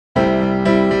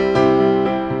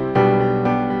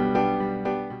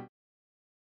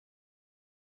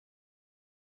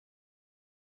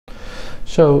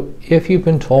So if you've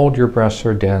been told your breasts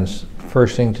are dense,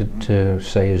 first thing to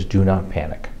say is do not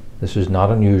panic. This is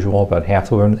not unusual. About half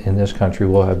the women in this country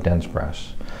will have dense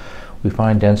breasts. We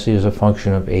find density as a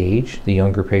function of age. The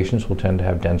younger patients will tend to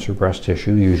have denser breast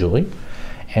tissue usually,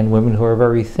 and women who are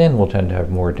very thin will tend to have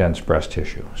more dense breast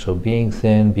tissue. So being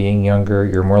thin, being younger,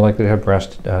 you're more likely to have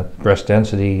breast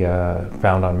density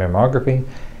found on mammography,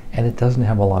 and it doesn't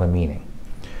have a lot of meaning.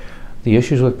 The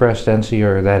issues with breast density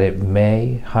are that it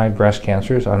may hide breast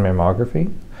cancers on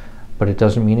mammography, but it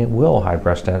doesn't mean it will hide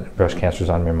breast cancers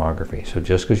on mammography. So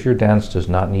just because you're dense does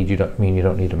not mean you don't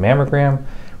need a mammogram.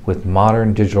 With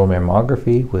modern digital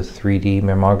mammography, with 3D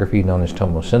mammography known as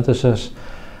tomosynthesis,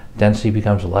 density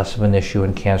becomes less of an issue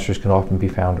and cancers can often be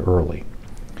found early.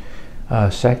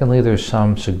 Secondly, there's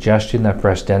some suggestion that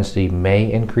breast density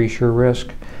may increase your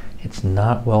risk. It's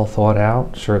not well thought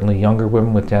out. Certainly younger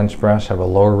women with dense breasts have a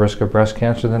lower risk of breast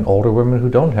cancer than older women who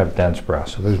don't have dense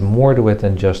breasts. So there's more to it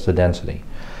than just the density.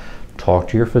 Talk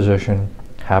to your physician,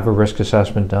 have a risk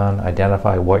assessment done,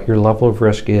 identify what your level of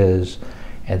risk is,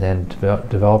 and then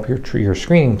develop your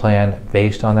screening plan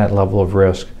based on that level of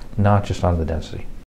risk, not just on the density.